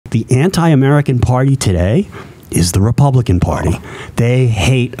the anti-American party today is the Republican Party. They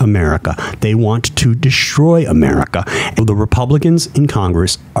hate America. They want to destroy America. And the Republicans in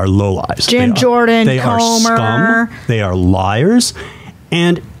Congress are lowlives. Jim Jordan, they Comer. Are scum. They are liars.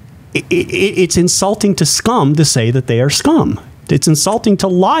 And it's insulting to scum to say that they are scum. It's insulting to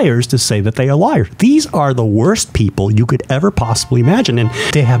liars to say that they are liars. These are the worst people you could ever possibly imagine. And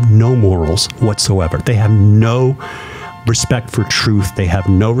they have no morals whatsoever. They have no respect for truth. They have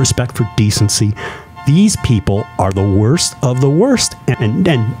no respect for decency. These people are the worst of the worst.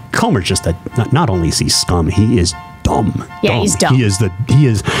 And Comer's just not only is he scum, he is dumb. Yeah, he's dumb. He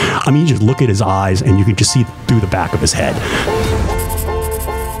is, I mean, you just look at his eyes and you can just see through the back of his head.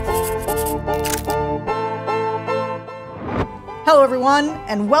 Hello, everyone,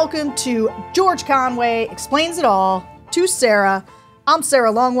 and welcome to George Conway Explains It All to Sarah. I'm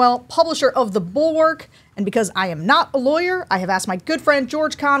Sarah Longwell, publisher of The Bulwark, and because I am not a lawyer, I have asked my good friend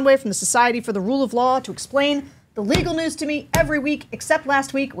George Conway from the Society for the Rule of Law to explain the legal news to me every week, except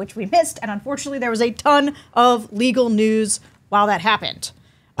last week, which we missed, and unfortunately there was a ton of legal news while that happened.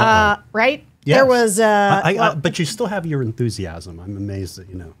 Right? Yes. There was... but you still have your enthusiasm. I'm amazed that,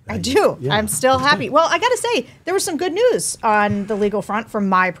 you know. I do. Yeah. I'm still happy. Well, I got to say, there was some good news on the legal front from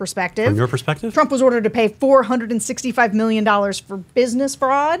my perspective. From your perspective? Trump was ordered to pay $465 million for business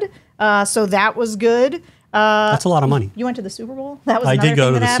fraud. So that was good. That's a lot of money. You went to the Super Bowl? That was I did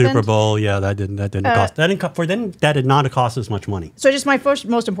go to the happened? Super Bowl. Yeah, that didn't cost. That did not cost as much money. So just my first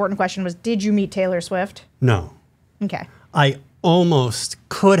most important question was, did you meet Taylor Swift? No. Okay. I almost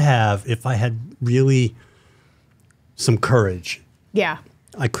could have if I had really some courage. Yeah.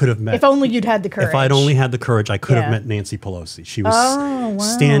 I could have met. If only you'd had the courage. If I'd only had the courage, I could have met Nancy Pelosi. She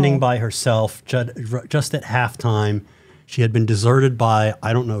was standing by herself just at halftime. She had been deserted by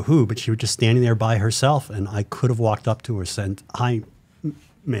I don't know who, but she was just standing there by herself, and I could have walked up to her and said, "Hi,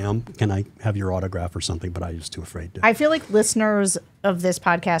 ma'am, can I have your autograph or something?" But I was too afraid to. I feel like listeners of this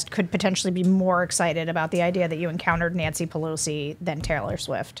podcast could potentially be more excited about the idea that you encountered Nancy Pelosi than Taylor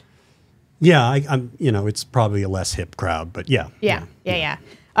Swift. Yeah, I'm. You know, it's probably a less hip crowd, but yeah. Yeah.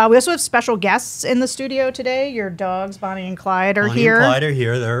 We also have special guests in the studio today. Your dogs, Bonnie and Clyde, are here. Bonnie and Clyde are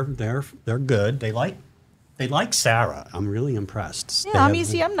here. They're good. They like Sarah. I'm really impressed. Yeah, I'm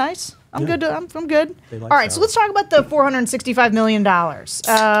easy. I'm nice. I'm good. I'm good. Like All right, Sarah. so let's talk about the $465 million.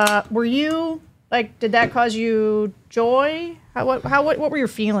 Were you like? Did that cause you joy? What were your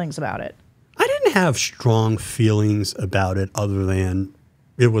feelings about it? I didn't have strong feelings about it other than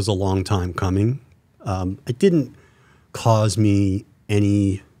it was a long time coming. It didn't cause me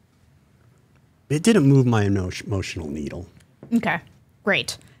any. It didn't move my emotional needle. Okay,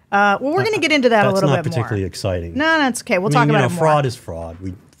 great. Well, we're going to get into that a little bit more. That's not particularly exciting. No, that's okay. We'll talk about it more. Fraud is fraud.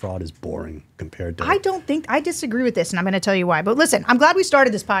 Fraud is boring compared to. I disagree with this, and I'm going to tell you why. But listen, I'm glad we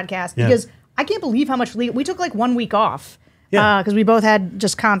started this podcast because I can't believe how much we took like 1 week off. Yeah. Because we both had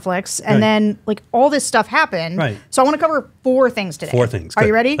just conflicts, and then like all this stuff happened. Right. So I want to cover 4 things today. 4 things. Are Good.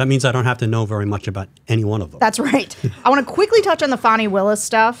 you ready? That means I don't have to know very much about any one of them. That's right. I want to quickly touch on the Fani Willis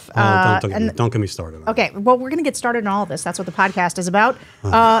stuff. Don't get me started on Okay. Well, we're going to get started on all of this. That's what the podcast is about.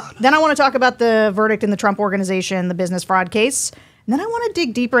 Then I want to talk about the verdict in the Trump Organization, the business fraud case. And then I want to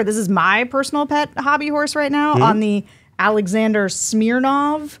dig deeper. This is my personal pet hobby horse right now on the Alexander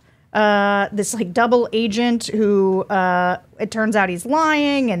Smirnov. This like double agent who it turns out he's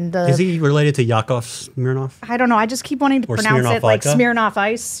lying, and Is he related to Yakov Smirnov? I don't know. I just keep wanting to pronounce Smirnoff it like vodka? Smirnoff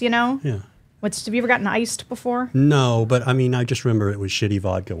Ice. You know? Yeah. Have you ever gotten iced before? No, but I mean, I just remember it was shitty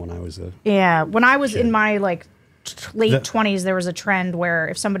vodka when I was a. Yeah, when I was in my like late 20s, there was a trend where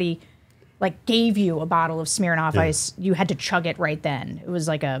if somebody like gave you a bottle of Smirnoff Ice, you had to chug it right then. It was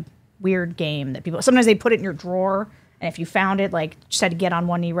like a weird game that people sometimes they put it in your drawer. And if you found it, like, just had to get on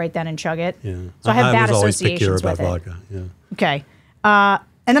one knee right then and chug it. Yeah. So I have bad was always associations pickier with about it. vodka. Yeah. Okay.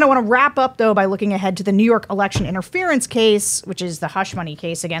 And then I want to wrap up, though, by looking ahead to the New York election interference case, which is the hush money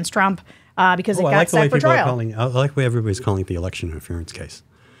case against Trump, because it got set for trial. I like the way everybody's calling it the election interference case.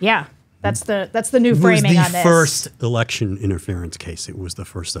 Yeah. That's the new framing on this. It was the first election interference case. It was the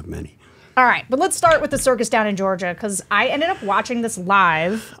first of many. All right. But let's start with the circus down in Georgia, because I ended up watching this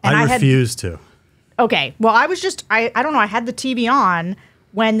live. And I refused to. Okay, well, I was just, I don't know, I had the TV on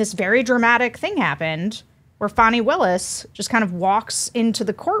when this very dramatic thing happened where Fani Willis just kind of walks into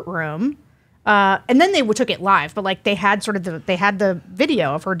the courtroom, and then they took it live, but like they had the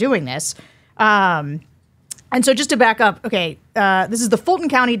video of her doing this. And so just to back up, okay, this is the Fulton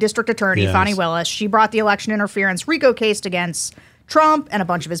County District Attorney, Fani Willis. She brought the election interference RICO case against Trump and a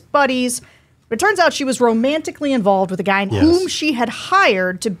bunch of his buddies. But it turns out she was romantically involved with a guy whom she had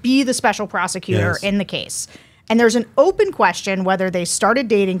hired to be the special prosecutor in the case. And there's an open question whether they started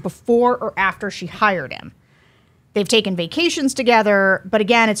dating before or after she hired him. They've taken vacations together, but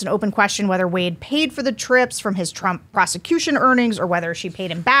again, it's an open question whether Wade paid for the trips from his Trump prosecution earnings or whether she paid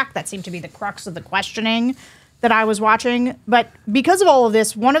him back. That seemed to be the crux of the questioning that I was watching. But because of all of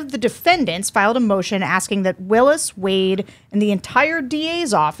this, one of the defendants filed a motion asking that Willis, Wade, and the entire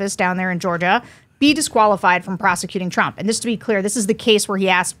DA's office down there in Georgia be disqualified from prosecuting Trump. And just to be clear, this is the case where he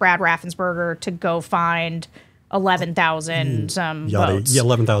asked Brad Raffensperger to go find 11,000 votes. Yeah,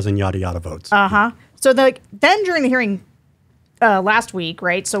 11,000 yada yada votes. So then during the hearing last week,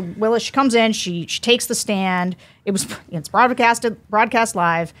 right? So Willis, she comes in, she takes the stand. It's broadcast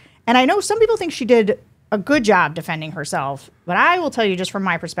live, and I know some people think she did a good job defending herself, but I will tell you just from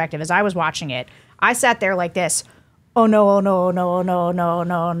my perspective, as I was watching it, I sat there like this. Oh no! Oh no! Oh no! Oh no! Oh no! Oh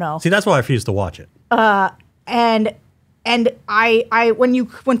no! Oh no! See, that's why I refuse to watch it. And I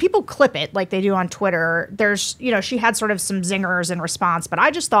when people clip it like they do on Twitter, there's she had sort of some zingers in response, but I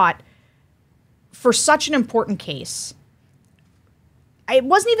just thought, for such an important case, it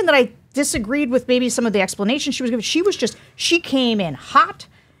wasn't even that I disagreed with maybe some of the explanation she was giving. She came in hot.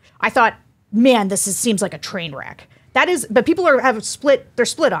 I thought, man, seems like a train wreck. That is, but people they're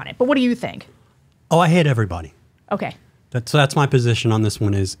split on it. But what do you think? Oh, I hate everybody. Okay. That's my position on this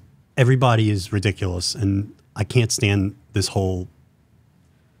one is everybody is ridiculous and I can't stand this whole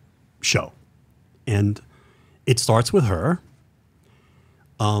show. And it starts with her.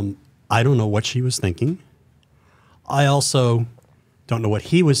 I don't know what she was thinking. I also don't know what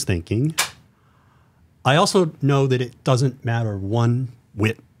he was thinking. I also know that it doesn't matter one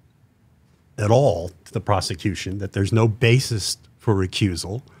whit at all to the prosecution, that there's no basis for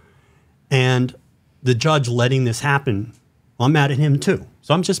recusal. And the judge letting this happen, I'm mad at him too.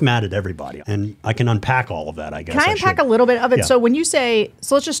 So I'm just mad at everybody. And I can unpack all of that, I guess. Can I unpack a little bit of it? Yeah. So when you say,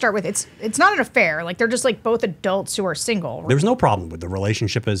 so let's just start with, it's not an affair. Like they're just like both adults who are single. There's no problem with the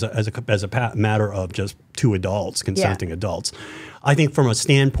relationship as a matter of just two adults, consenting adults. I think from a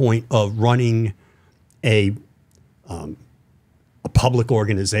standpoint of running a public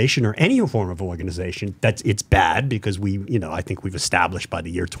organization or any form of organization, it's bad because I think we've established by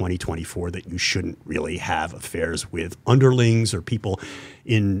the year 2024 that you shouldn't really have affairs with underlings or people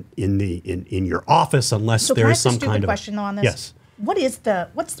in your office unless there is some kind of question though on this. Yes. What is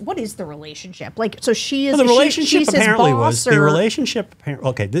the relationship? Like, so she is, well, the relationship she's apparently his boss, was the relationship.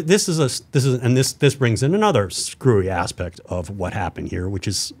 Okay, this brings in another screwy aspect of what happened here, which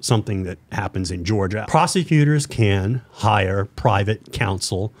is something that happens in Georgia. Prosecutors can hire private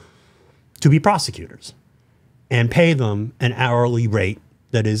counsel to be prosecutors and pay them an hourly rate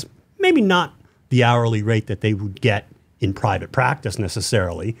that is maybe not the hourly rate that they would get in private practice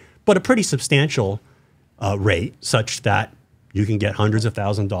necessarily, but a pretty substantial rate such that you can get hundreds of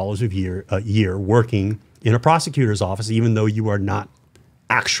thousands of dollars a year working in a prosecutor's office, even though you are not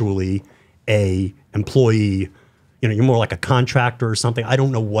actually a employee. You're more like a contractor or something. I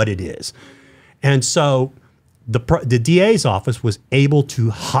don't know what it is. And so the DA's office was able to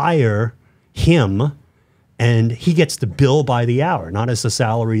hire him, and he gets to bill by the hour, not as a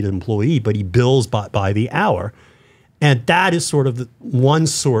salaried employee, but he bills by the hour. And that is sort of the one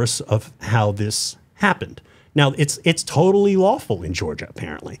source of how this happened. Now, it's totally lawful in Georgia,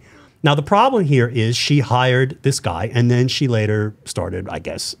 apparently. Now, the problem here is she hired this guy, and then she later started, I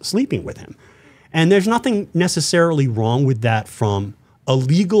guess, sleeping with him. And there's nothing necessarily wrong with that from a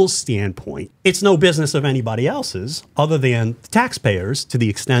legal standpoint. It's no business of anybody else's other than the taxpayers, to the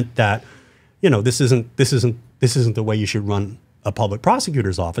extent that, this isn't the way you should run a public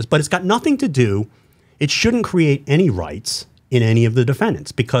prosecutor's office. But it's got nothing to do. It shouldn't create any rights in any of the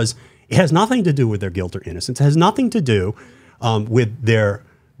defendants because it has nothing to do with their guilt or innocence. It has nothing to do with their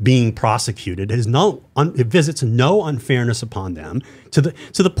being prosecuted. It visits no unfairness upon them to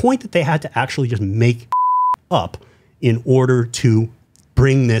the point that they had to actually just make up in order to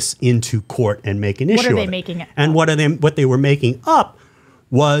bring this into court and make an issue of it. What are they making it up? And what they were making up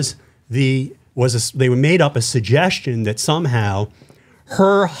was they made up a suggestion that somehow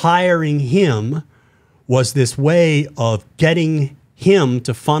her hiring him was this way of getting him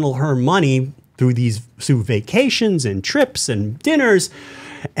to funnel her money through vacations and trips and dinners,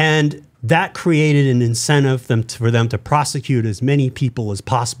 and that created an incentive for them to prosecute as many people as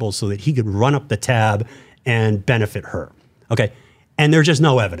possible so that he could run up the tab and benefit her. Okay, and there's just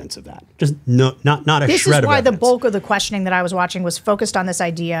no evidence of that. Just not a shred of evidence. This is why the bulk of the questioning that I was watching was focused on this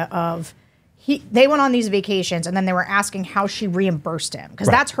idea of they went on these vacations and then they were asking how she reimbursed him, because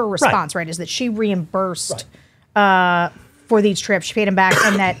that's her response, right? Is that she reimbursed for these trips, she paid him back,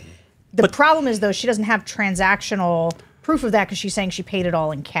 and that the problem is though she doesn't have transactional proof of that because she's saying she paid it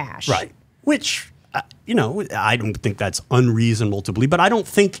all in cash. Right. Which you know, I don't think that's unreasonable to believe, but I don't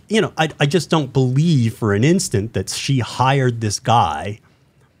think, you know, I just don't believe for an instant that she hired this guy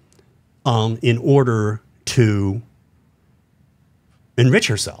in order to enrich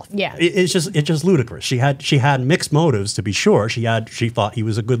herself. Yeah. It's just ludicrous. She had mixed motives, to be sure. She thought he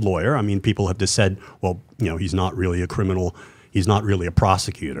was a good lawyer. I mean, people have just said, well, you know, he's not really a criminal, he's not really a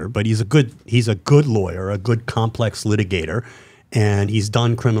prosecutor, but he's a good lawyer, a good complex litigator, and he's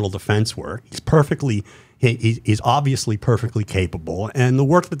done criminal defense work. He's obviously perfectly capable, and the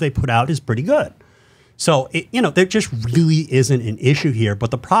work that they put out is pretty good. So, you know, there just really isn't an issue here. But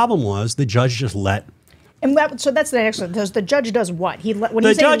the problem was the judge just let. And so that's the next one. The judge does what?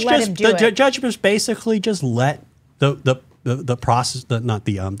 The judge just basically just let the process,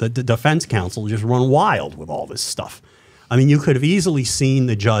 the defense counsel just run wild with all this stuff. I mean, you could have easily seen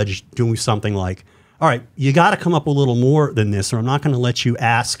the judge doing something like, all right, you got to come up with a little more than this, or I'm not going to let you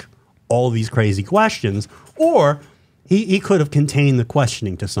ask all these crazy questions. Or he could have contained the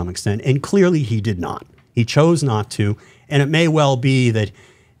questioning to some extent, and clearly he did not. He chose not to, and it may well be that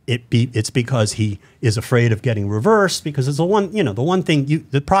it's because he is afraid of getting reversed, because it's the one thing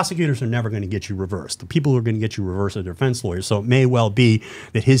the prosecutors are never going to get you reversed. The people who are going to get you reversed are defense lawyers. So it may well be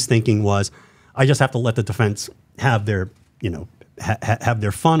that his thinking was, I just have to let the defense have their, you know, have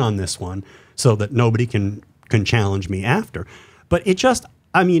their fun on this one, so that nobody can challenge me after. But it just,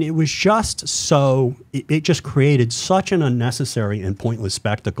 I mean, it was just so, it just created such an unnecessary and pointless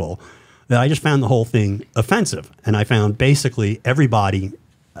spectacle that I just found the whole thing offensive. And I found basically everybody,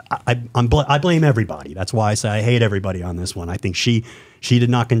 I blame everybody. That's why I say I hate everybody on this one. I think she did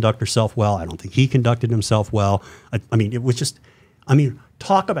not conduct herself well. I don't think he conducted himself well. I mean, it was just, I mean,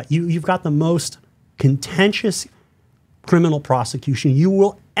 talk about, you've got the most contentious criminal prosecution you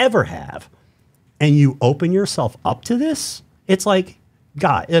will ever have, and you open yourself up to this? It's like,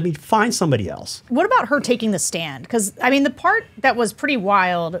 God, I mean, find somebody else. What about her taking the stand? Because, I mean, the part that was pretty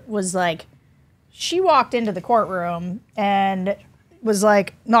wild was like, she walked into the courtroom and was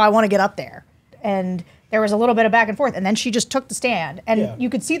like, no, I want to get up there. And there was a little bit of back and forth, and then she just took the stand. And you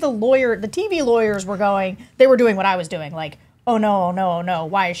could see the TV lawyers were they were doing what I was doing, like, oh, no, no, no,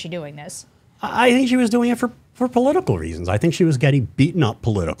 why is she doing this? I think she was doing it for political reasons. I think she was getting beaten up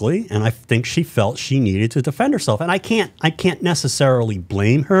politically, and I think she felt she needed to defend herself. And I can't necessarily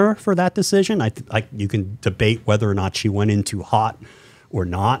blame her for that decision. You can debate whether or not she went in too hot or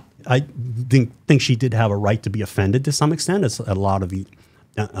not. I think she did have a right to be offended to some extent. It's a lot of the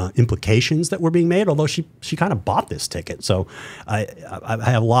implications that were being made, although she kind of bought this ticket. So I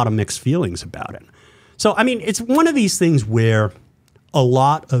have a lot of mixed feelings about it. So, I mean, it's one of these things where a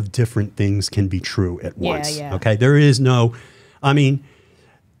lot of different things can be true at once. Yeah. Okay, there is no, I mean,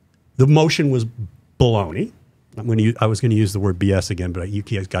 the motion was baloney. I was going to use the word BS again, but you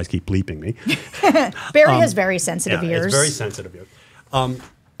guys keep bleeping me. Barry has very sensitive ears. It's very sensitive ears.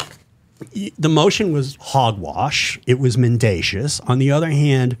 The motion was hogwash. It was mendacious. On the other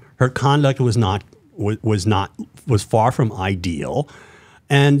hand, her conduct was far from ideal,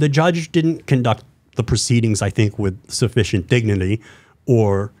 and the judge didn't conduct the proceedings, I think, with sufficient dignity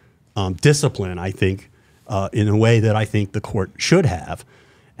or discipline, I think, in a way that I think the court should have.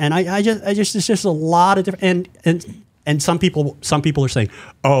 And it's just a lot of different, and some people are saying,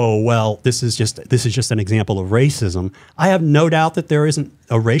 oh, well, this is just an example of racism. I have no doubt that there isn't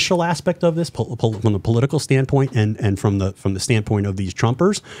a racial aspect of this from the political standpoint and from the standpoint of these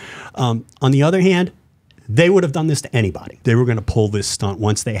Trumpers. On the other hand, they would have done this to anybody. They were going to pull this stunt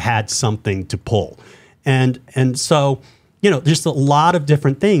once they had something to pull. And so, you know, just a lot of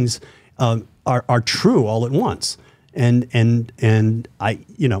different things are true all at once. And I,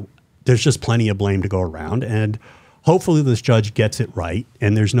 you know, there's just plenty of blame to go around. And hopefully this judge gets it right.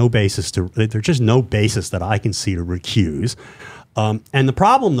 And there's just no basis that I can see to recuse. And the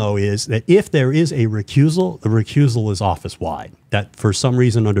problem, though, is that if there is a recusal, the recusal is office-wide. That for some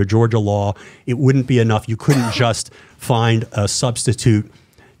reason under Georgia law, it wouldn't be enough. You couldn't just find a substitute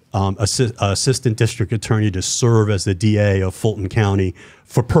assistant district attorney to serve as the DA of Fulton County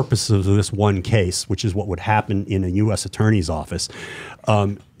for purposes of this one case, which is what would happen in a U.S. attorney's office.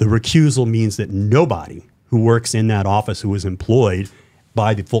 The recusal means that nobody who works in that office who is employed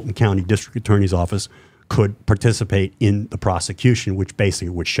by the Fulton County District Attorney's Office could participate in the prosecution, which basically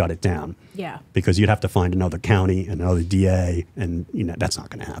would shut it down. Yeah. Because you'd have to find another county, another DA, and you know that's not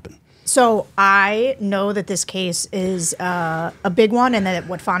going to happen. So I know that this case is a big one, and that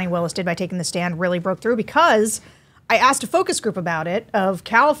what Fani Willis did by taking the stand really broke through, because I asked a focus group about it of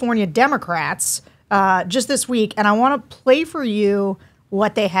California Democrats just this week, and I want to play for you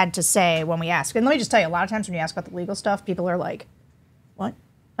what they had to say when we asked. And let me just tell you, a lot of times when you ask about the legal stuff, people are like, what?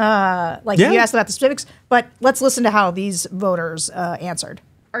 Like you asked about the specifics, but let's listen to how these voters answered.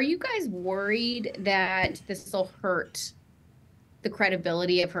 Are you guys worried that this will hurt the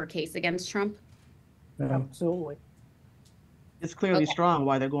credibility of her case against Trump? Absolutely. It's clearly strong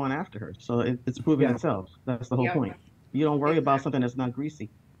why they're going after her. So it's proving itself. That's the whole point. You don't worry about something that's not greasy.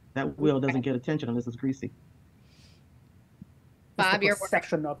 That wheel doesn't get attention unless it's greasy. Bob, your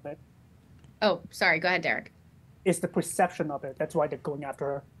perception of it. Oh, sorry. Go ahead, Derek. It's the perception of it. That's why they're going after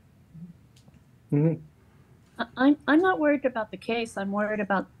her. Mm-hmm. I'm not worried about the case. I'm worried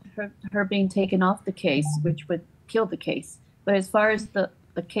about her being taken off the case, which would kill the case. But as far as the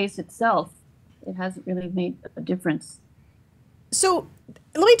case itself, it hasn't really made a difference. So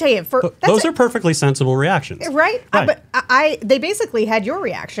let me tell you, those are perfectly sensible reactions, right? But they basically had your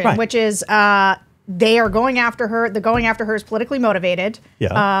reaction, which is they are going after her. The going after her is politically motivated.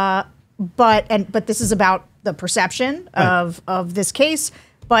 Yeah. But this is about the perception of this case.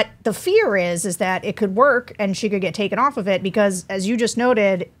 But the fear is that it could work and she could get taken off of it because, as you just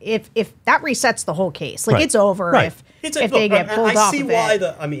noted, if that resets the whole case, like it's over if they get pulled off of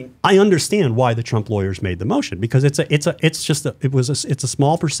it. I understand why the Trump lawyers made the motion because it's a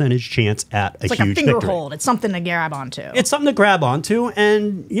small percentage chance at a huge victory. It's like a finger hold. It's something to grab onto. It's something to grab onto,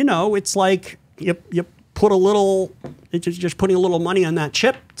 and it's like you put a little. It's just putting a little money on that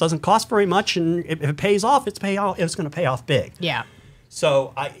chip. It doesn't cost very much, and if it pays off, it's going to pay off big. Yeah.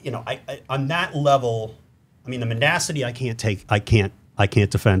 So I on that level, the mendacity I can't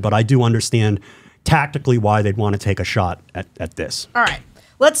defend, but I do understand tactically why they'd want to take a shot at this. All right,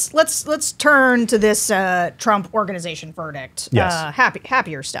 let's turn to this Trump organization verdict. Yes.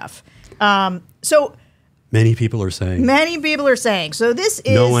 Happier stuff. So many people are saying. So this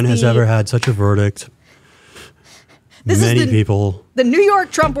is no one has ever had such a verdict. Many people. The New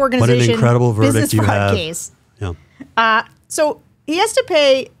York Trump organization. What an incredible verdict you have. Case. Yeah. So he has to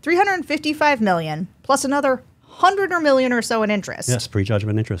pay $355 million plus another $100 million or so in interest. Yes,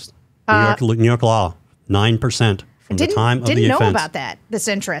 prejudgment interest. New York law, 9% from the time of the offense. Didn't know about that. This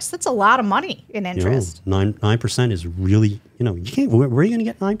interest. That's a lot of money in interest. 9% is really, you can't. Where are you going to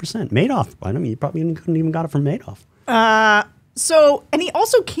get 9%? Madoff. You probably couldn't even got it from Madoff. And he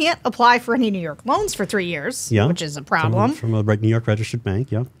also can't apply for any New York loans for 3 years, which is a problem. From a New York registered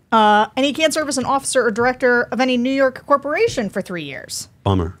bank, and he can't serve as an officer or director of any New York corporation for 3 years.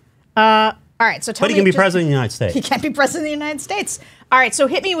 Bummer. All right, so tell me. But he can be president of the United States. He can't be president of the United States. All right, so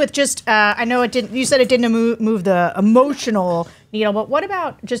hit me with just, I know it didn't, you said it didn't move the emotional needle, but what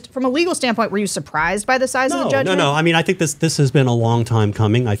about just from a legal standpoint, were you surprised by the size of the judgment? No. I think this has been a long time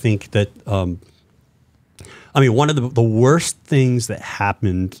coming. I think that, one of the worst things that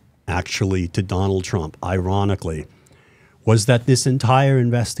happened actually to Donald Trump, ironically, was that this entire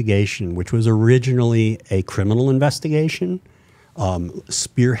investigation, which was originally a criminal investigation,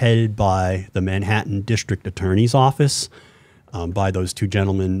 spearheaded by the Manhattan District Attorney's Office, by those two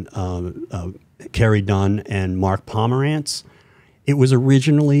gentlemen, Kerry Dunn and Mark Pomerantz. It was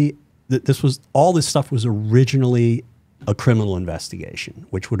originally, all this stuff was originally a criminal investigation,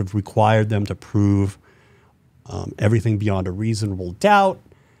 which would have required them to prove everything beyond a reasonable doubt.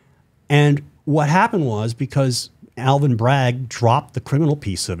 And what happened was, because Alvin Bragg dropped the criminal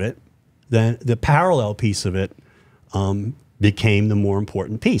piece of it, then the parallel piece of it became the more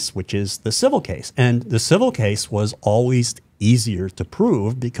important piece, which is the civil case. And the civil case was always easier to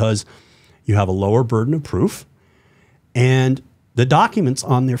prove because you have a lower burden of proof, and the documents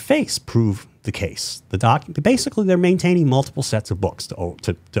on their face prove the case. Basically, they're maintaining multiple sets of books to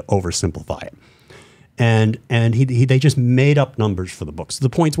oversimplify it. And they just made up numbers for the books to the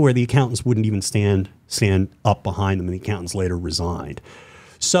point where the accountants wouldn't even stand up behind them, and the accountants later resigned.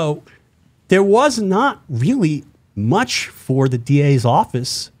 So there was not really much for the DA's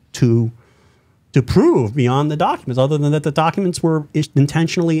office to prove beyond the documents, other than that the documents were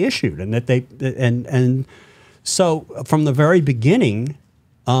intentionally issued, and that and so from the very beginning,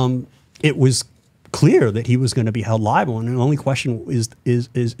 it was clear that he was going to be held liable, and the only question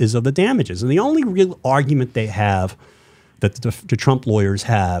is of the damages. And the only real argument they have, that the Trump lawyers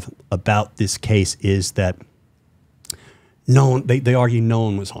have about this case, is that they argue no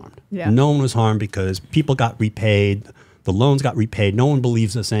one was harmed. Yeah. No one was harmed because people got repaid, the loans got repaid. No one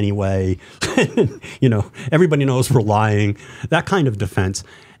believes us anyway. Everybody knows we're lying. That kind of defense,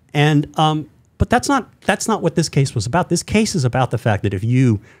 and but that's not what this case was about. This case is about the fact that if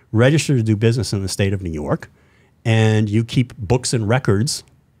you register to do business in the state of New York, and you keep books and records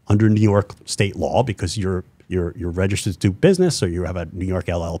under New York state law because you're registered to do business, or you have a New York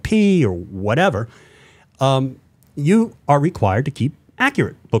LLP or whatever, you are required to keep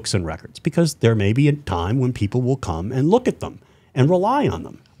accurate books and records, because there may be a time when people will come and look at them. and rely on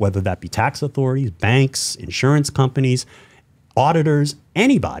them, whether that be tax authorities, banks, insurance companies, auditors,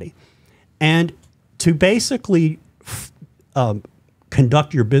 anybody. And to basically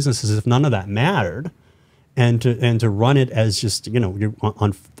conduct your business as if none of that mattered, and to run it as just, you know, you're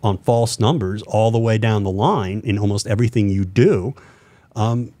on false numbers all the way down the line in almost everything you do,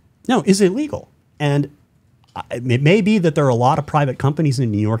 is illegal. And it may be that there are a lot of private companies in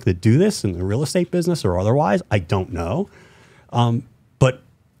New York that do this in the real estate business or otherwise. I don't know. But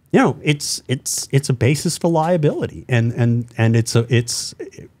you know, it's a basis for liability, and the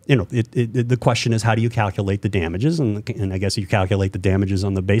question is, how do you calculate the damages? And I guess you calculate the damages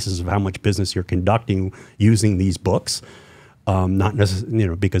on the basis of how much business you're conducting using these books, not necessarily, you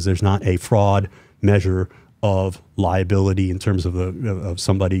know, because there's not a fraud measure of liability in terms of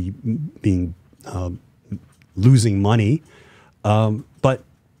somebody being losing money, but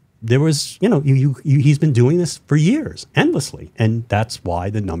there was, you know, he's been doing this for years, endlessly, and that's why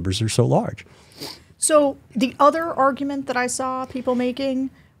the numbers are so large. So the other argument that I saw people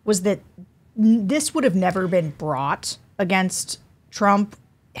making was that this would have never been brought against Trump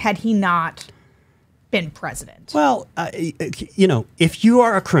had he not been president. Well, you know, if you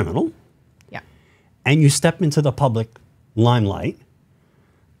are a criminal, yeah, and you step into the public limelight,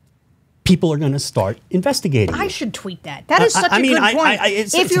 people are going to start investigating you. I should tweet that. That is such a good point.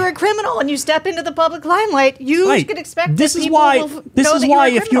 If you're a criminal and you step into the public limelight, you can expect this that is people why. will This know is that why,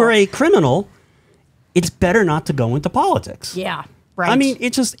 you're a if you're criminal. a criminal, it's better not to go into politics. Yeah, right. I mean,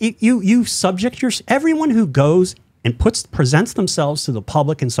 it's just you subject everyone who goes and presents themselves to the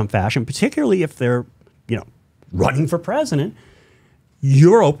public in some fashion, particularly if they're, you know, running for president.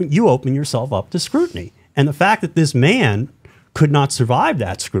 You open yourself up to scrutiny, and the fact that this man could not survive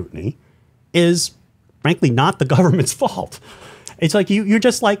that scrutiny is frankly not the government's fault. It's like you're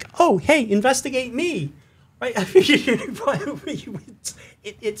just like, oh, hey, investigate me, right?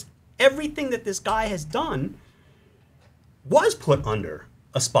 It's everything that this guy has done was put under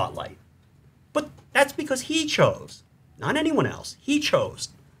a spotlight, but that's because he chose, not anyone else. He chose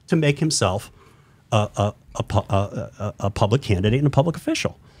to make himself a public candidate and a public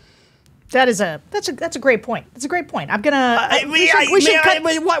official. That's a great point. That's a great point. I'm gonna. Why are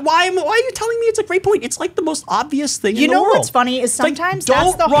you telling me it's a great point? It's like the most obvious thing in the world. You know what's funny is sometimes like,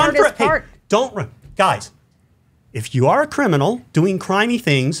 that's the hardest part. Hey, don't run, guys. If you are a criminal doing crimey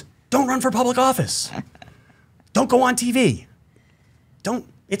things, don't run for public office. Don't go on TV. Don't.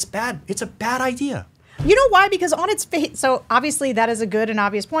 It's bad. It's a bad idea. You know why? Because on its face, so obviously that is a good and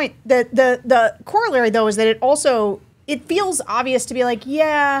obvious point. The corollary though is that it feels obvious to be like,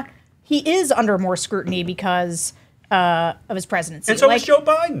 yeah, he is under more scrutiny because of his presidency. And so is Joe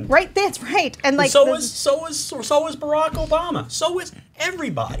Biden. Right, that's right. And like so is Barack Obama. So is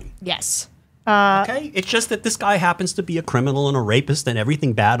everybody. Yes. Okay? It's just that this guy happens to be a criminal and a rapist and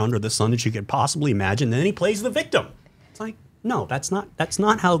everything bad under the sun that you could possibly imagine. And then he plays the victim. It's like, no, that's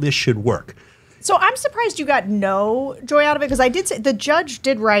not how this should work. So I'm surprised you got no joy out of it, because I did say the judge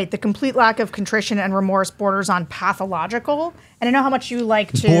did write the complete lack of contrition and remorse borders on pathological. And I know how much you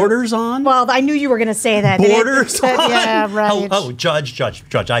like to borders on. Well, I knew you were going to say that. Borders on. Yeah, right. Oh, judge. I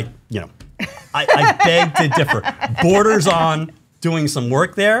beg to differ. Borders on doing some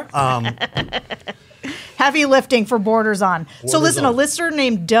work there. Heavy lifting for borders on. So listen, a listener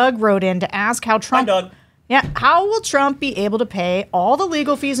named Doug wrote in to ask how Trump. Hi, Doug. Yeah, how will Trump be able to pay all the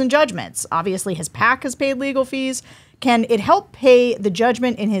legal fees and judgments? Obviously, his PAC has paid legal fees. Can it help pay the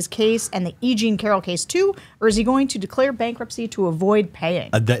judgment in his case and the E. Jean Carroll case too? Or is he going to declare bankruptcy to avoid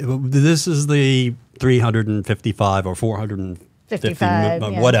paying? This is the $355 or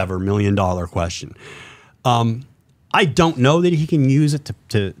 $450 whatever $1 million question. I don't know that he can use it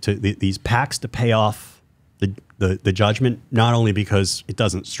to these PACs to pay off the judgment, not only because it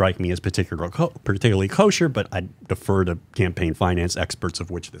doesn't strike me as particularly kosher, but I defer to campaign finance experts,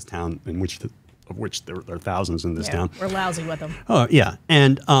 of which there are thousands in this town. We're lousy with them. Oh, yeah.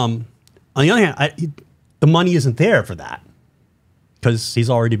 And on the other hand, the money isn't there for that because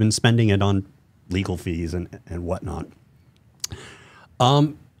he's already been spending it on legal fees and whatnot.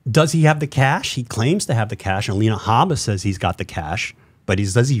 Does he have the cash? He claims to have the cash. And Alina Habba says he's got the cash, but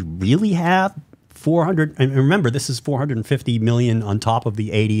does he really have 400? And remember, this is $450 million on top of the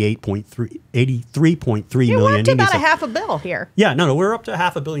 $83.3 million. We're up to about $500 million here. Yeah, no, we're up to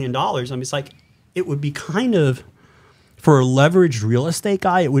 $500 million. I mean, it's like, it would be kind of, for a leveraged real estate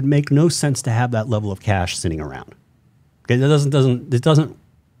guy, it would make no sense to have that level of cash sitting around. Okay,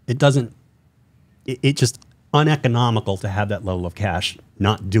 it's just uneconomical to have that level of cash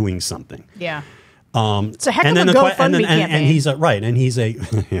not doing something. Yeah. It's a heck of a GoFundMe campaign. And he's right, and he's a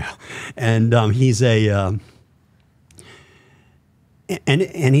yeah, and he's a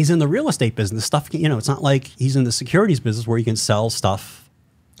and he's in the real estate business stuff. You know, it's not like he's in the securities business where you can sell stuff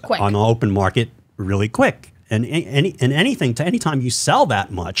Quick. on the open market really quick. And anytime you sell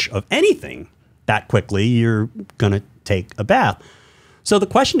that much of anything that quickly, you're going to take a bath. So the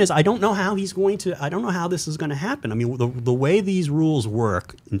question is, I don't know how this is going to happen. I mean, the way these rules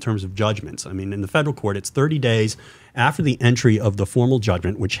work in terms of judgments, I mean, in the federal court, it's 30 days after the entry of the formal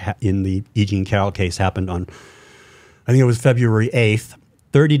judgment, which in the E. Jean Carroll case happened on, I think it was February 8th,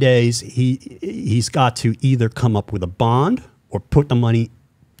 30 days, he's got to either come up with a bond or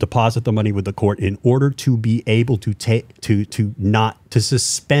deposit the money with the court in order to be able to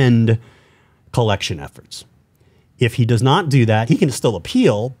suspend collection efforts. If he does not do that, he can still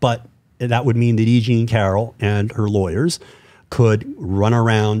appeal, but that would mean that E. Jean Carroll and her lawyers could run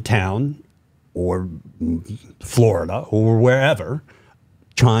around town or Florida or wherever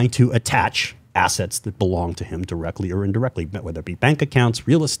trying to attach assets that belong to him directly or indirectly, whether it be bank accounts,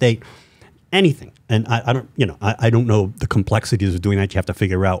 real estate, anything. And I don't know the complexities of doing that. You have to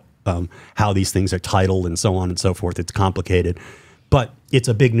figure out how these things are titled and so on and so forth. It's complicated, but it's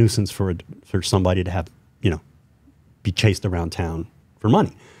a big nuisance for somebody to have, be chased around town for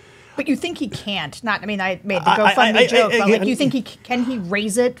money. But you think he can't? I made the GoFundMe joke, but like, you think can he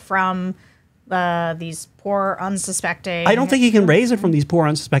raise it from these poor, unsuspecting? I don't think he can raise it from these poor,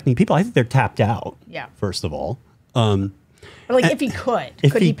 unsuspecting people. I think they're tapped out. Yeah. First of all, but like, if he could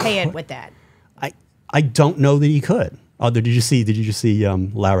he pay it with that? I don't know that he could. Oh, did you see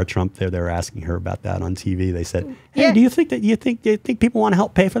Lara Trump there? They were asking her about that on TV. They said, "Hey, yeah. do you think people want to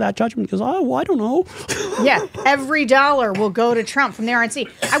help pay for that judgment?" He goes, "Oh, well, I don't know." Yeah, every dollar will go to Trump from the RNC.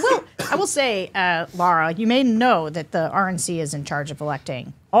 I will say, Lara, you may know that the RNC is in charge of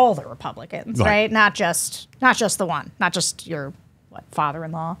electing all the Republicans, right? Not just the one, not just your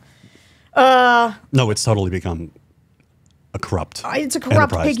father-in-law. No, it's totally become a corrupt. It's a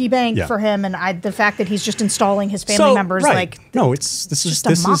corrupt piggy bank for him, and the fact that he's just installing his family members, this is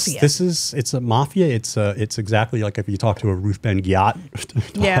a mafia. It's a mafia. It's exactly like if you talk to a Ruth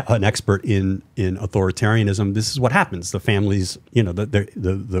Ben-Ghiat, an expert in authoritarianism. This is what happens. The families,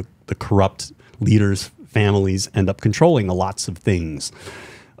 the corrupt leaders' families end up controlling lots of things,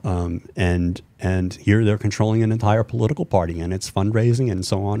 and here they're controlling an entire political party and its fundraising and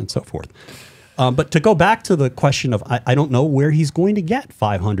so on and so forth. But to go back to the question of, I don't know where he's going to get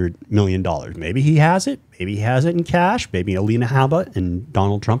 $500 million. Maybe he has it. Maybe he has it in cash. Maybe Alina Habba and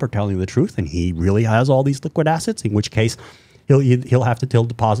Donald Trump are telling the truth, and he really has all these liquid assets. In which case, he'll have to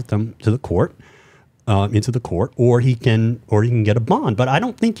deposit them to the court, into the court, or he can get a bond. But I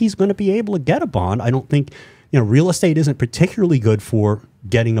don't think he's going to be able to get a bond. I don't think real estate isn't particularly good for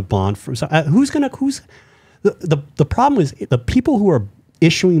getting a bond. The problem is the people who are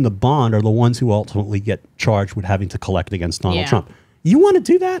issuing the bond are the ones who ultimately get charged with having to collect against Donald Trump. You want to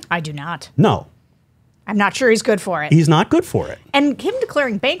do that? I do not. No. I'm not sure he's good for it. He's not good for it. And him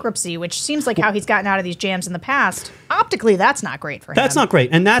declaring bankruptcy, which seems like how he's gotten out of these jams in the past, optically, that's not great for him. That's not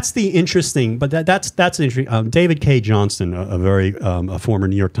great. And that's the interesting, but that's interesting. David K. Johnston, a former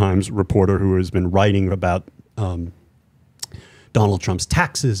New York Times reporter who has been writing about Donald Trump's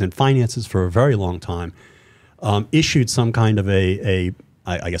taxes and finances for a very long time, issued some kind of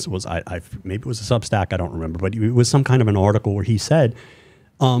I guess it was, maybe it was a Substack, I don't remember, but it was some kind of an article where he said,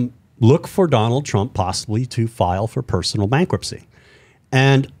 look for Donald Trump possibly to file for personal bankruptcy.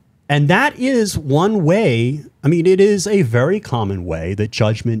 And that is one way, I mean, it is a very common way that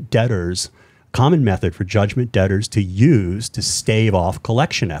common method for judgment debtors to use to stave off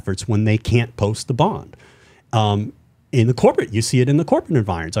collection efforts when they can't post the bond. In the corporate, you see it in the corporate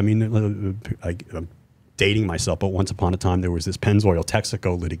environments. I mean, I'm dating myself, but once upon a time there was this Pennzoil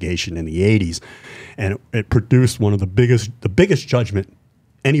Texaco litigation in the 80s, and it produced one of the biggest judgment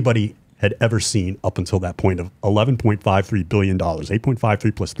anybody had ever seen up until that point of $11.53 billion,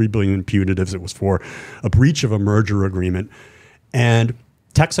 8.53 plus $3 billion in punitives. It was for a breach of a merger agreement, and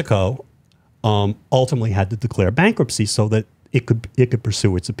Texaco ultimately had to declare bankruptcy so that it could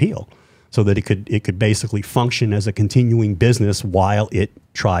pursue its appeal, so that it could basically function as a continuing business while it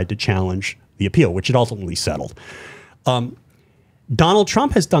tried to challenge the appeal, which it ultimately settled. Donald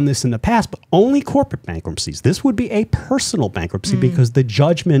Trump has done this in the past, but only corporate bankruptcies. This would be a personal bankruptcy because the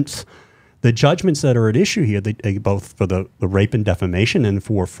judgments that are at issue here, both for the rape and defamation and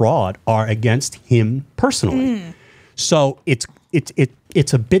for fraud, are against him personally. So it's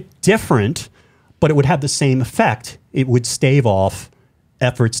a bit different, but it would have the same effect. It would stave off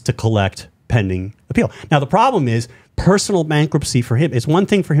efforts to collect pending appeal. Now, the problem is personal bankruptcy for him. It's one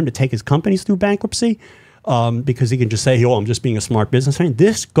thing for him to take his companies through bankruptcy because he can just say, I'm just being a smart businessman.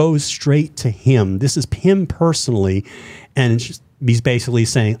 This goes straight to him. This is him personally. And he's basically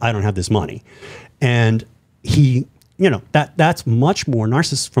saying, I don't have this money. And he, that's much more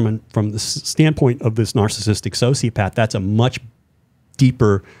from the standpoint of this narcissistic sociopath. That's a much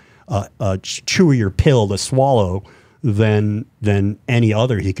deeper, chewier pill to swallow than any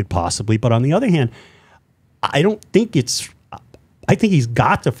other he could possibly. But on the other hand, I think he's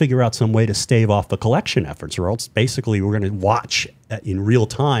got to figure out some way to stave off the collection efforts, or else basically we're going to watch in real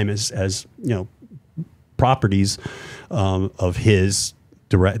time as properties of his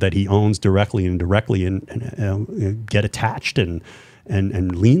that he owns directly and indirectly and get attached and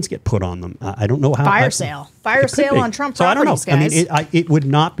liens get put on them. I don't know how. Fire sale on Trump so properties, I don't know. guys. I mean,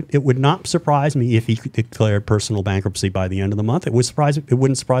 it would not surprise me if he declared personal bankruptcy by the end of the month. It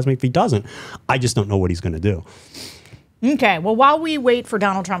wouldn't surprise me if he doesn't. I just don't know what he's going to do. Okay, well, while we wait for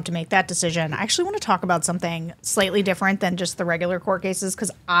Donald Trump to make that decision, I actually want to talk about something slightly different than just the regular court cases, because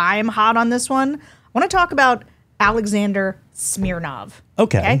I'm hot on this one. I want to talk about Alexander Smirnov.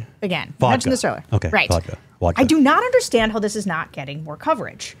 Okay. Again, vodka. I mentioned this earlier. Okay. Right. Vodka. I do not understand how this is not getting more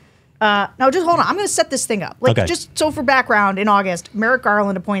coverage. Now, just hold on. I'm going to set this thing up. Just so for background, in August, Merrick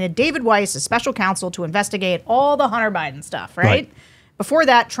Garland appointed David Weiss as special counsel to investigate all the Hunter Biden stuff, right? Before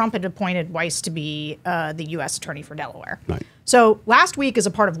that, Trump had appointed Weiss to be the U.S. attorney for Delaware. Right. So last week, as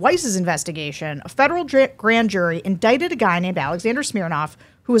a part of Weiss's investigation, a federal grand jury indicted a guy named Alexander Smirnov,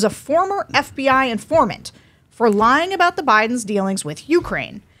 who was a former FBI informant, for lying about the Bidens' dealings with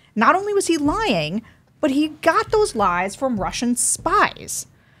Ukraine. Not only was he lying, but he got those lies from Russian spies.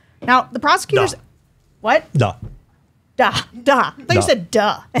 Now, the prosecutors... Duh. What? Duh. Duh. I thought you said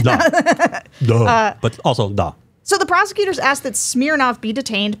duh. Duh. But also duh. So the prosecutors asked that Smirnov be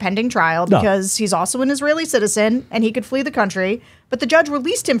detained pending trial because he's also an Israeli citizen and he could flee the country. But the judge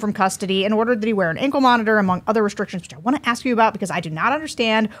released him from custody and ordered that he wear an ankle monitor, among other restrictions, which I want to ask you about because I do not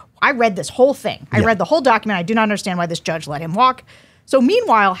understand. I read this whole thing. I read the whole document. I do not understand why this judge let him walk. So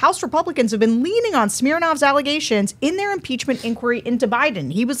meanwhile, House Republicans have been leaning on Smirnov's allegations in their impeachment inquiry into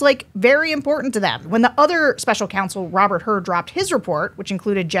Biden. He was very important to them. When the other special counsel, Robert Hur, dropped his report, which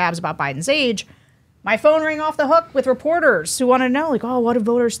included jabs about Biden's age, my phone rang off the hook with reporters who want to know, what do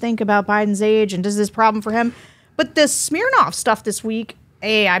voters think about Biden's age and does this problem for him? But the Smirnov stuff this week,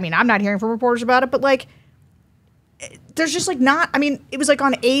 I'm not hearing from reporters about it, but there's just not, it was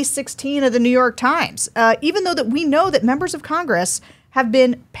on A16 of the New York Times, even though that we know that members of Congress have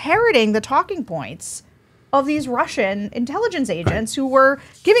been parroting the talking points of these Russian intelligence agents who were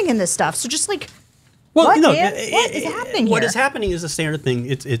giving him this stuff. So just what is happening here? What is happening is a standard thing.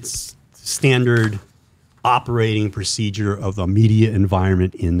 It's standard operating procedure of the media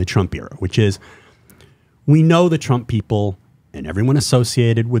environment in the Trump era, which is we know the Trump people and everyone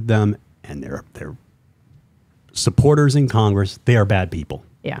associated with them and their supporters in Congress, they are bad people.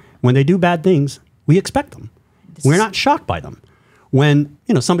 Yeah. When they do bad things, we expect them. We're not shocked by them. When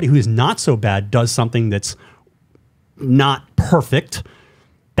somebody who is not so bad does something that's not perfect,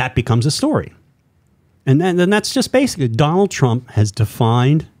 that becomes a story. And then that's just basically Donald Trump has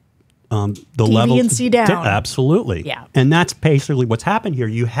defined the level deviancy down. Absolutely. Yeah. And that's basically what's happened here.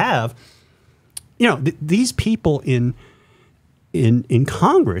 You have, these people in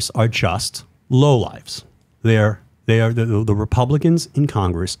Congress are just lowlives. The Republicans in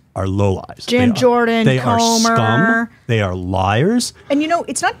Congress are lowlives. Jim Jordan, they Comer. are scum. They are liars. And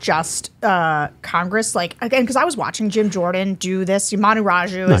it's not just Congress. Again, because I was watching Jim Jordan do this. Manu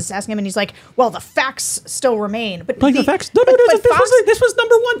Raju is asking him, and he's like, "Well, the facts still remain." But the facts. No. This was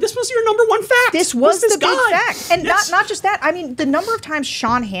number one. This was your number one fact. This was the guy. big fact, and not just that. The number of times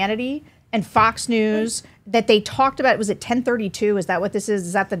Sean Hannity and Fox News that they talked about, was it 1032? Is that what this is?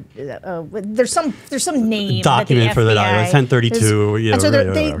 Is that there's some name document for the 1032? And so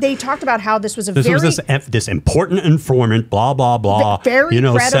they talked about how this was this important informant, blah blah blah. Very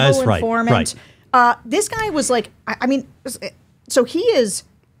credible informant. Right. This guy was so he has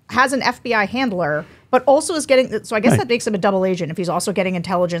an FBI handler, but also is getting. So I guess that makes him a double agent if he's also getting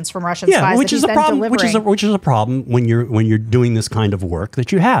intelligence from Russian spies. Which is a problem. Which is a problem when you're doing this kind of work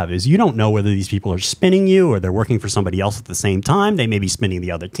that you have is you don't know whether these people are spinning you or they're working for somebody else at the same time. They may be spinning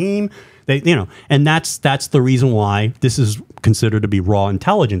the other team. And that's the reason why this is considered to be raw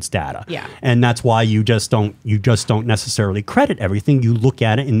intelligence data. Yeah. And that's why you just don't necessarily credit everything. You look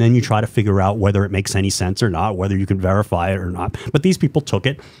at it and then you try to figure out whether it makes any sense or not, whether you can verify it or not. But these people took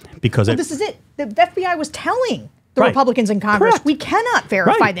it because this is it. The FBI was telling the Republicans in Congress, we cannot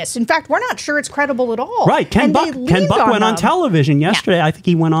verify this. In fact, we're not sure it's credible at all. Right. Ken Buck went on television yesterday. Yeah. I think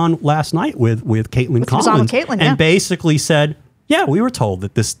he went on last night with Caitlin Collins and basically said, yeah, we were told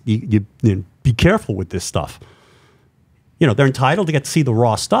that this you be careful with this stuff. They're entitled to get to see the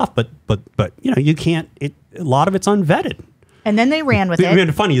raw stuff, but you can't. A lot of it's unvetted. And then they ran with I it.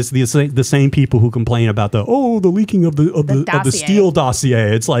 mean, funny is the same people who complain about the leaking of the Steele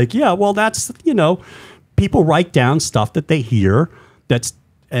dossier. It's like, yeah, well, that's, people write down stuff that they hear. That's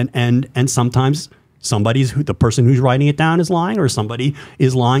and sometimes the person who's writing it down is lying, or somebody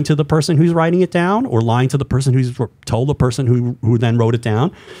is lying to the person who's writing it down, or lying to the person who's told the person who then wrote it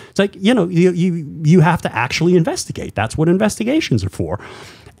down. It's like, you have to actually investigate. That's what investigations are for.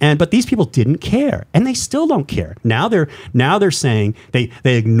 But these people didn't care, and they still don't care. Now they're saying they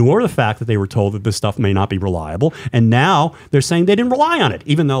ignore the fact that they were told that this stuff may not be reliable, and now they're saying they didn't rely on it,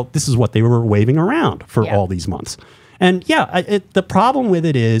 even though this is what they were waving around for all these months. And the problem with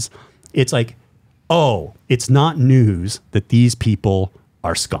it is, it's like, oh, it's not news that these people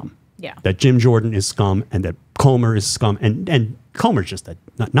are scum. Yeah. That Jim Jordan is scum, and that Comer is scum, and Comer's just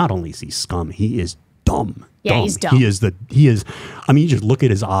not only is he scum, he is dumb. Yeah, he's dumb. He is. I mean, you just look at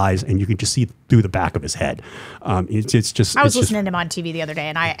his eyes, and you can just see through the back of his head. It's just. I was listening to him on TV the other day,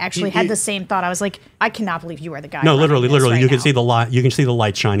 and I actually had the same thought. I was like, I cannot believe you are the guy. No, literally, right you can now. see the light. You can see the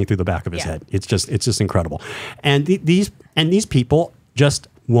light shining through the back of his head. It's just incredible. And these people just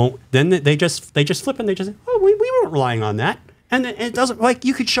won't. Then they just flip, and they just say, oh, we weren't relying on that, and it doesn't, like,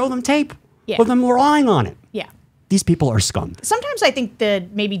 you could show them tape of them relying on it. Yeah. These people are scum. Sometimes I think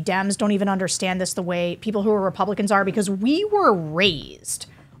that maybe Dems don't even understand this the way people who are Republicans are, because we were raised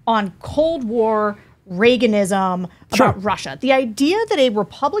on Cold War Reaganism about Russia. The idea that a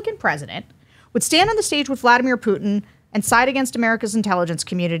Republican president would stand on the stage with Vladimir Putin and side against America's intelligence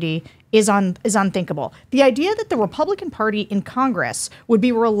community is unthinkable. The idea that the Republican Party in Congress would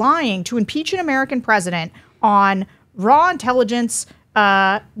be relying to impeach an American president on raw intelligence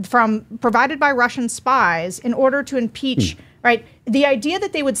provided by Russian spies in order to impeach, right? The idea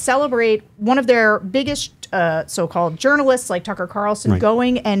that they would celebrate one of their biggest so-called journalists like Tucker Carlson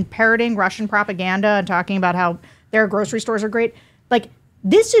going and parroting Russian propaganda and talking about how their grocery stores are great. Like,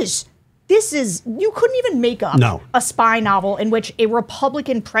 this is, you couldn't even make up a spy novel in which a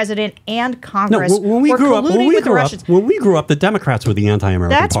Republican president and Congress when we were grew up, colluding with the Russians. When we grew up, the Democrats were the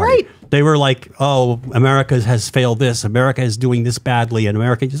anti-American That's party. right. They were like, oh, America has failed this, America is doing this badly, and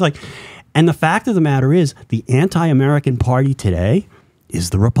America is like, and the fact of the matter is, the anti-American party today is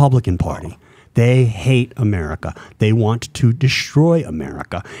the Republican Party. They hate America. They want to destroy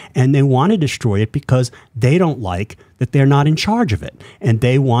America. And they want to destroy it because they don't like that they're not in charge of it. And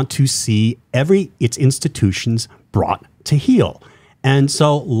they want to see its institutions brought to heel. And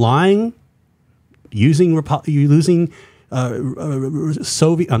so lying, using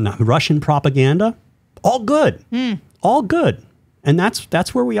Russian propaganda, all good. All good. And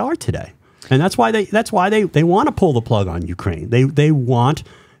that's where we are today. And that's why they want to pull the plug on Ukraine. They want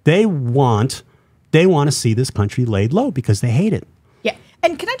to see this country laid low because they hate it. Yeah.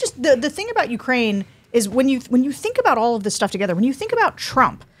 And can I just, the thing about Ukraine is when you think about all of this stuff together, when you think about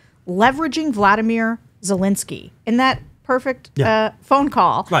Trump leveraging Vladimir Zelensky in that perfect phone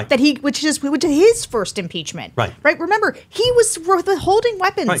call which is his first impeachment. Right. Remember, he was withholding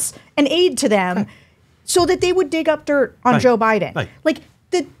weapons and aid to them so that they would dig up dirt on Joe Biden. Right. Like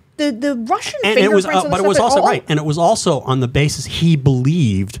the Russian fingerprints on the but it was also and it was also on the basis he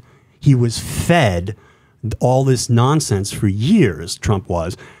believed he was fed all this nonsense for years, Trump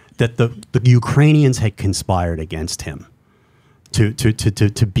was, that the Ukrainians had conspired against him to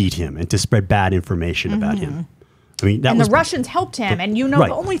beat him and to spread bad information about him. I mean, the Russians helped him, and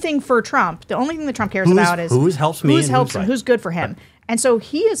the only thing for Trump, the only thing that Trump cares about is who's helps me, who's good for him, and so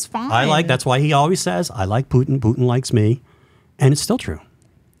he is fine. That's why he always says, "I like Putin. Putin likes me," and it's still true.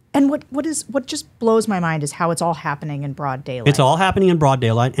 And what just blows my mind is how it's all happening in broad daylight. It's all happening in broad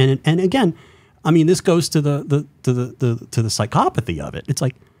daylight, and again, I mean, this goes to the psychopathy of it. It's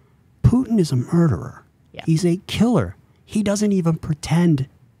like Putin is a murderer. Yeah. He's a killer. He doesn't even pretend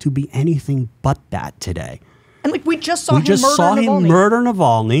to be anything but that today. And like we just saw him murder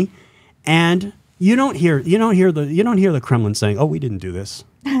Navalny, and you don't hear the Kremlin saying, "Oh, we didn't do this."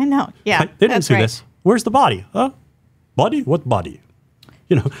 I know. Yeah, they didn't do this. Where's the body? Huh? Body? What body?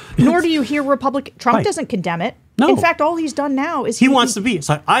 Nor do you hear Trump doesn't condemn it. No. In fact, all he's done now is he wants to be. It's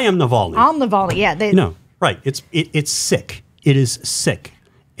like, I am Navalny. I'm Navalny. Yeah. No. Right. It's sick. It is sick,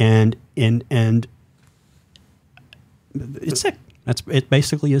 and it's sick. It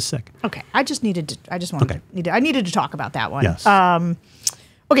basically is sick. Okay. I needed to talk about that one. Yes.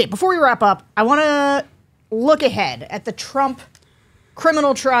 Okay. Before we wrap up, I want to look ahead at the Trump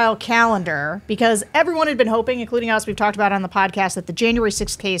criminal trial calendar, because everyone had been hoping, including us, we've talked about it on the podcast, that the January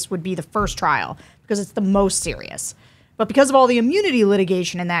 6th case would be the first trial because it's the most serious. But because of all the immunity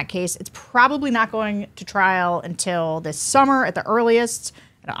litigation in that case, it's probably not going to trial until this summer at the earliest.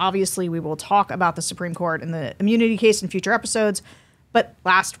 And obviously, we will talk about the Supreme Court and the immunity case in future episodes. But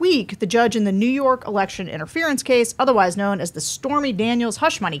last week, the judge in the New York election interference case, otherwise known as the Stormy Daniels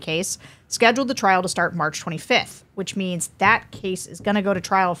hush money case, scheduled the trial to start March 25th, which means that case is going to go to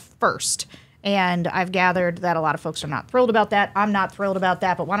trial first. And I've gathered that a lot of folks are not thrilled about that. I'm not thrilled about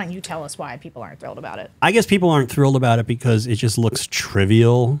that, but why don't you tell us why people aren't thrilled about it? I guess people aren't thrilled about it because it just looks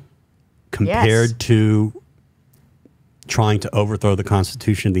trivial compared to trying to overthrow the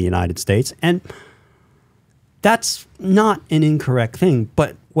Constitution of the United States. And that's not an incorrect thing,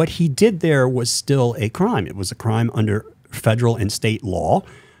 but what he did there was still a crime. It was a crime under federal and state law.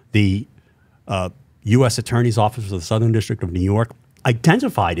 The U.S. Attorney's Office of the Southern District of New York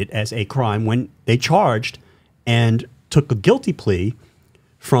identified it as a crime when they charged and took a guilty plea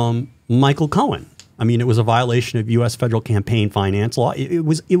from Michael Cohen. I mean, it was a violation of U.S. federal campaign finance law. It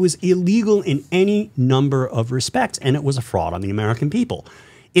was illegal in any number of respects, and it was a fraud on the American people.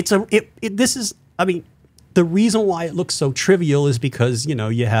 The reason why it looks so trivial is because,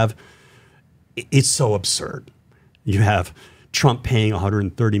 it's so absurd. You have Trump paying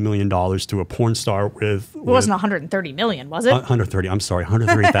 $130 million to a porn star with... It wasn't $130 million, was it? 130, I'm sorry,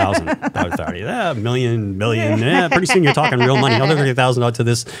 130,000. 130, million. Yeah, pretty soon you're talking real money. 130,000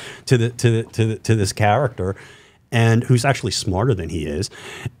 to this character, and who's actually smarter than he is.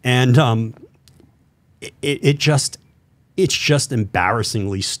 And it's just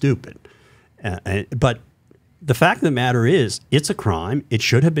embarrassingly stupid. But the fact of the matter is, it's a crime. It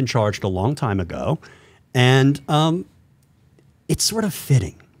should have been charged a long time ago. And it's sort of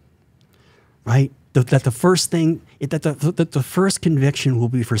fitting, right? That the first conviction will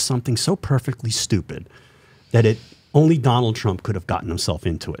be for something so perfectly stupid that only Donald Trump could have gotten himself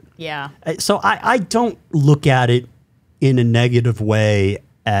into it. Yeah. So I don't look at it in a negative way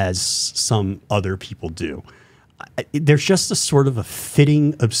as some other people do. There's just a sort of a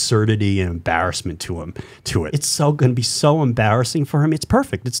fitting absurdity and embarrassment to it. It's going to be so embarrassing for him. It's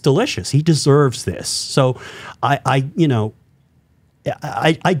perfect. It's delicious. He deserves this. So I don't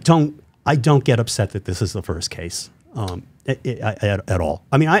get upset that this is the first case at all.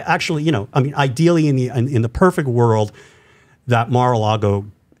 I mean, ideally in the perfect world, that Mar-a-Lago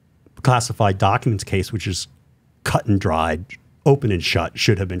classified documents case, which is cut and dried, open and shut,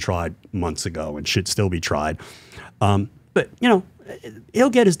 should have been tried months ago and should still be tried. But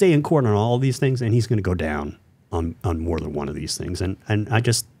he'll get his day in court on all of these things, and he's going to go down on more than one of these things. And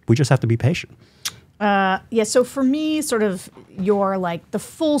we just have to be patient. Yeah, so for me, sort of your the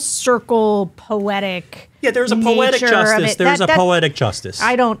full circle poetic. Yeah, there's a poetic justice. There's a poetic justice.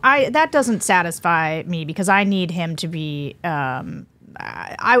 That doesn't satisfy me because I need him to be. I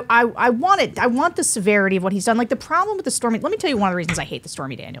want the severity of what he's done. Like the problem with the Stormy. Let me tell you one of the reasons I hate the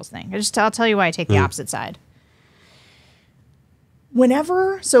Stormy Daniels thing. I'll tell you why I take the opposite side.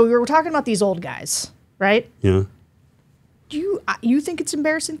 So we were talking about these old guys, right? Yeah. You think it's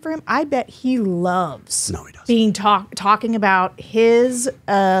embarrassing for him? I bet he loves No, he doesn't. being talking about his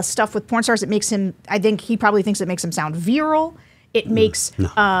stuff with porn stars. It makes him. I think he probably thinks it makes him sound virile. It makes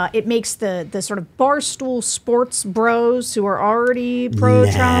the sort of barstool sports bros who are already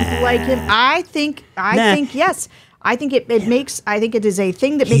pro-Trump like him. I think yes. I think it is a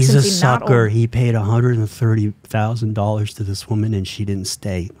thing that makes him seem not old. He's a sucker. He paid $130,000 to this woman, and she didn't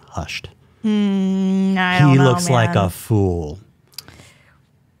stay hushed. I don't know, He looks man. like a fool.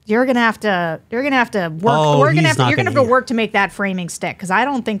 You're gonna have to work. Oh, you're gonna he's have not to work to make that framing stick because I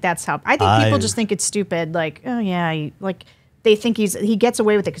don't think that's how. I think people just think it's stupid. Like, oh yeah, they think he gets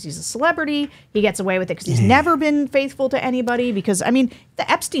away with it because he's a celebrity. He gets away with it because he's never been faithful to anybody. Because the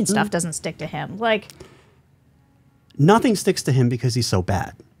Epstein stuff doesn't stick to him. Nothing sticks to him because he's so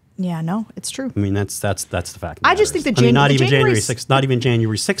bad. Yeah, no, it's true. I mean, that's the fact. I just think that not even January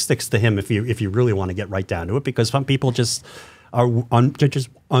 6th sticks to him if you really want to get right down to it, because some people just are just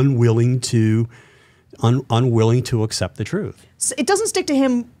unwilling to accept the truth. It doesn't stick to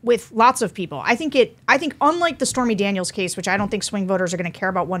him with lots of people. I think unlike the Stormy Daniels case, which I don't think swing voters are going to care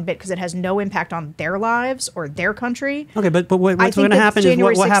about one bit because it has no impact on their lives or their country. Okay, but what's going to happen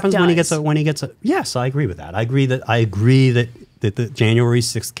is what happens when he gets a. Yes, I agree with that. I agree that the January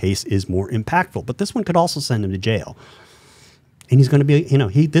 6th case is more impactful, but this one could also send him to jail, and he's going to be.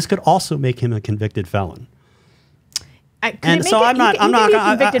 This could also make him a convicted felon. I'm not be a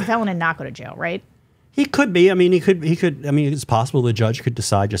convicted felon and not go to jail, right? He could be. I mean, he could. I mean, it's possible the judge could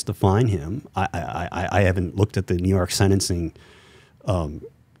decide just to fine him. I haven't looked at the New York sentencing, the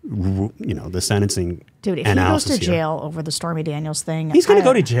sentencing. Dude, if he goes to jail over the Stormy Daniels thing, he's going to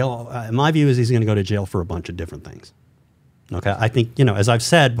go to jail. My view is he's going to go to jail for a bunch of different things. Okay, I think as I've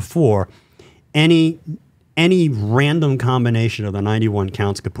said before, any any random combination of the 91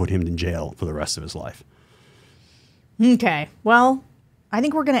 counts could put him in jail for the rest of his life. Okay. Well, I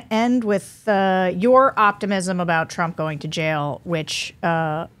think we're going to end with your optimism about Trump going to jail, which,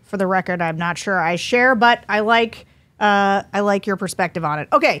 for the record, I'm not sure I share, but I like your perspective on it.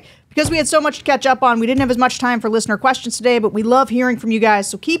 Okay. Because we had so much to catch up on, we didn't have as much time for listener questions today, but we love hearing from you guys.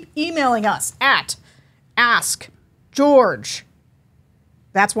 So keep emailing us at AskGeorge.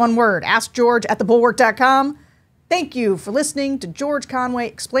 That's one word, AskGeorge@thebulwark.com. Thank you for listening to George Conway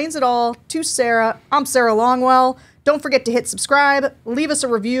Explains It All to Sarah. I'm Sarah Longwell. Don't forget to hit subscribe, leave us a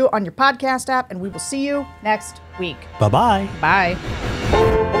review on your podcast app, and we will see you next week. Bye-bye. Bye.